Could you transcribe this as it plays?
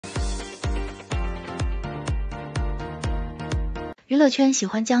娱乐圈喜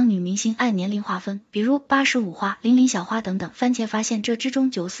欢将女明星按年龄划分，比如85花、00小花等等。番茄发现这之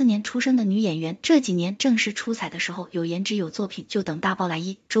中94年出生的女演员，这几年正是出彩的时候，有颜值有作品，就等大爆啦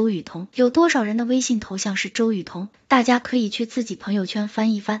一。周雨彤，有多少人的微信头像是周雨彤？大家可以去自己朋友圈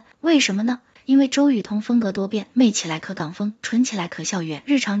翻一翻，为什么呢？因为周雨彤风格多变，媚起来可港风，纯起来可校园，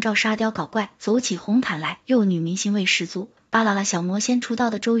日常照沙雕搞怪，走起红毯来又女明星味十足。巴啦啦小魔仙出道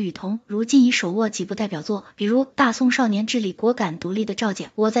的周雨彤，如今已手握几部代表作，比如《大宋少年志》里果敢独立的赵简，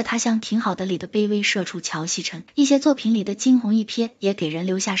《我在他乡挺好的》里的卑微社畜乔夕辰，一些作品里的惊鸿一瞥也给人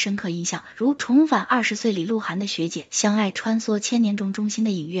留下深刻印象，如《重返20岁》里鹿晗的学姐，相爱穿梭千年中心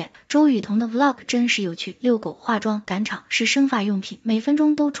的影院。周雨彤的 vlog 真实有趣，遛狗、化妆、赶场、试生发用品，每分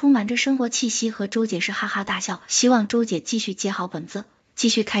钟都充满着生活气息，和周姐是哈哈大笑。希望周姐继续接好本子，继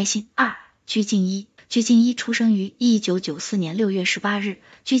续开心。鞠婧祕。鞠婧祕出生于1994年6月18日，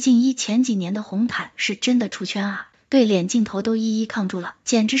鞠婧祕前几年的红毯是真的出圈啊，对脸镜头都一一抗住了，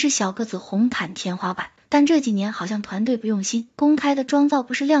简直是小个子红毯天花板。但这几年好像团队不用心，公开的妆造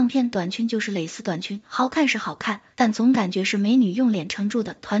不是亮片短裙就是蕾丝短裙，好看是好看，但总感觉是美女用脸撑住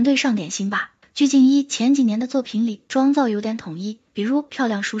的，团队上点心吧。鞠婧祕前几年的作品里妆造有点统一，比如漂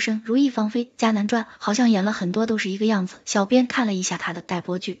亮书生、如意芳菲、迦南传，好像演了很多都是一个样子。小编看了一下她的待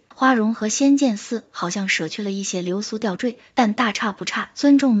播剧《花容》和《仙剑4》，好像舍去了一些流俗吊坠，但大差不差，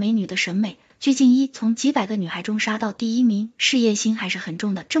尊重美女的审美。鞠婧祕从几百个女孩中杀到第1名，事业心还是很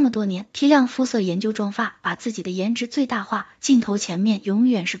重的。这么多年提亮肤色、研究妆发，把自己的颜值最大化，镜头前面永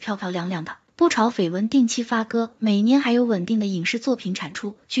远是漂漂亮亮的，不炒绯闻，定期发歌，每年还有稳定的影视作品产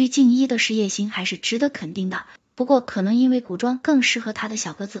出。鞠婧祕的事业心还是值得肯定的，不过可能因为古装更适合她的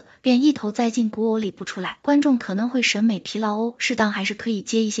小个子，便一头栽进古偶里不出来，观众可能会审美疲劳哦，适当还是可以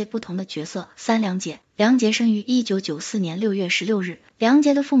接一些不同的角色。梁洁。梁洁生于1994年6月16日，梁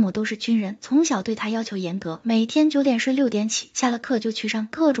洁的父母都是军人，从小对她要求严格，每天9点睡6点起，下了课就去上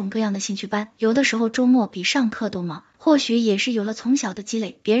各种各样的兴趣班，有的时候周末比上课都忙。或许也是有了从小的积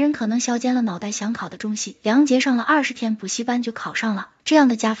累，别人可能削尖了脑袋想考的中戏，梁洁上了20天补习班就考上了。这样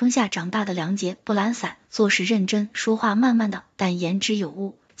的家风下长大的梁洁，不懒散，做事认真，说话慢慢的，但言之有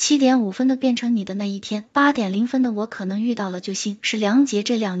物。7点5分的变成你的那一天，8点0分的我可能遇到了就行，是梁洁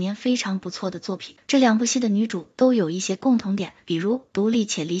这2年非常不错的作品。这2部戏的女主都有一些共同点，比如独立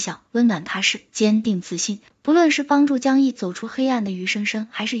且理想，温暖踏实，坚定自信。不论是帮助江毅走出黑暗的余生生，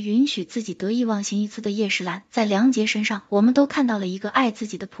还是允许自己得意忘形一次的叶诗兰，在梁洁身上我们都看到了一个爱自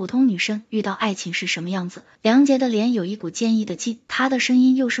己的普通女生遇到爱情是什么样子。梁洁的脸有一股坚毅的劲，她的声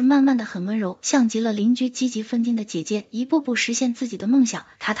音又是慢慢的很温柔，像极了邻居积极奋进的姐姐，一步步实现自己的梦想。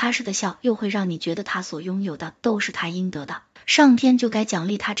她踏实的笑，又会让你觉得她所拥有的都是她应得的，上天就该奖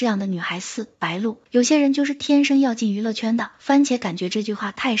励她这样的女孩。4. 白鹿。有些人就是天生要进娱乐圈的，番茄感觉这句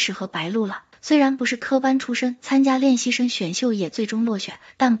话太适合白鹿了。虽然不是科班出身，参加练习生选秀也最终落选，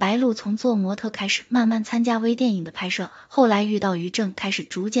但白鹿从做模特开始，慢慢参加微电影的拍摄，后来遇到于正，开始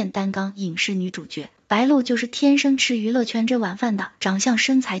逐渐担纲影视女主角。白鹿就是天生吃娱乐圈这碗饭的，长相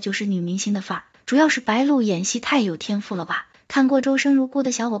身材就是女明星的范儿，主要是白鹿演戏太有天赋了吧。看过周生如故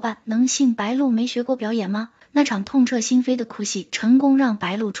的小伙伴能信白鹿没学过表演吗？那场痛彻心扉的哭戏成功让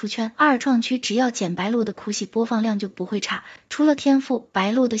白鹿出圈，二创区只要剪白鹿的哭戏播放量就不会差。除了天赋，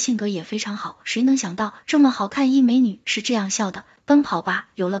白鹿的性格也非常好，谁能想到这么好看一美女是这样笑的？奔跑吧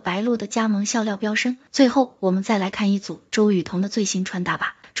有了白鹿的加盟，笑料飙升。最后我们再来看一组周雨彤的最新穿搭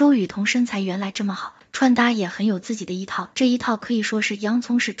吧。周雨彤身材原来这么好，穿搭也很有自己的一套，这一套可以说是洋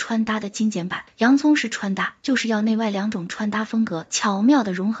葱式穿搭的精简版。洋葱式穿搭就是要内外2种穿搭风格巧妙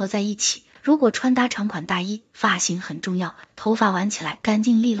的融合在一起。如果穿搭长款大衣，发型很重要，头发挽起来干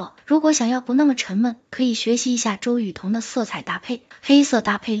净利落。如果想要不那么沉闷，可以学习一下周雨彤的色彩搭配，黑色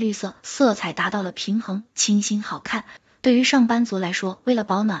搭配绿色，色彩达到了平衡，清新好看。对于上班族来说，为了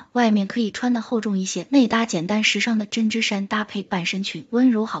保暖，外面可以穿的厚重一些，内搭简单时尚的针织衫搭配半身裙，温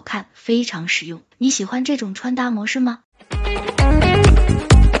柔好看，非常实用。你喜欢这种穿搭模式吗？